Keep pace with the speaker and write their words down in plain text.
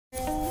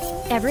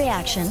Every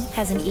action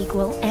has an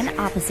equal and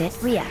opposite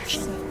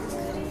reaction.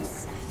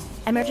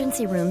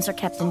 Emergency rooms are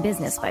kept in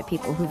business by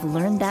people who've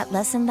learned that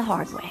lesson the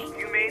hard way.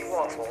 You made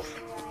waffles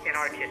in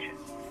our kitchen.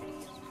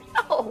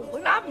 Oh,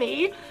 not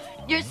me.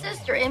 Your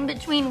sister in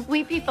between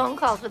weepy phone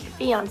calls with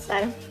the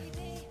fiancé.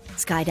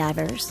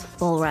 Skydivers,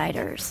 bull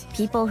riders,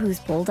 people whose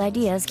bold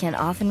ideas can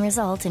often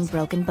result in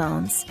broken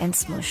bones and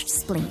smushed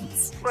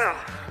spleens. Well,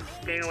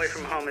 being away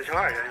from home is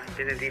hard. I've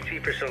been in D.C.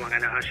 for so long, I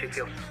know how she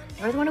feels.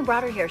 You're the one who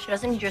brought her here. She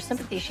doesn't need your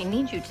sympathy. She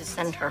needs you to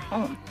send her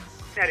home.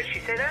 Now, did she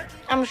say that?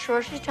 I'm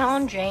sure she's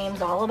telling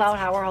James all about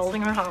how we're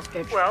holding her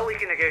hostage. Well, we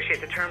can negotiate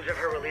the terms of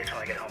her release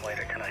when I get home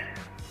later tonight.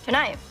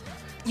 Tonight,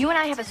 you and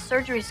I have a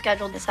surgery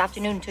scheduled this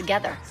afternoon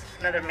together.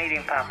 Another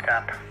meeting popped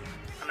up.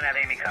 I'm gonna have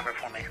Amy cover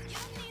for me.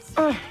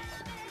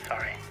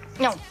 Sorry.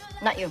 No,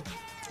 not you.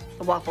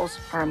 The waffles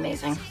are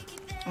amazing.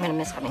 I'm gonna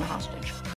miss having a hostage.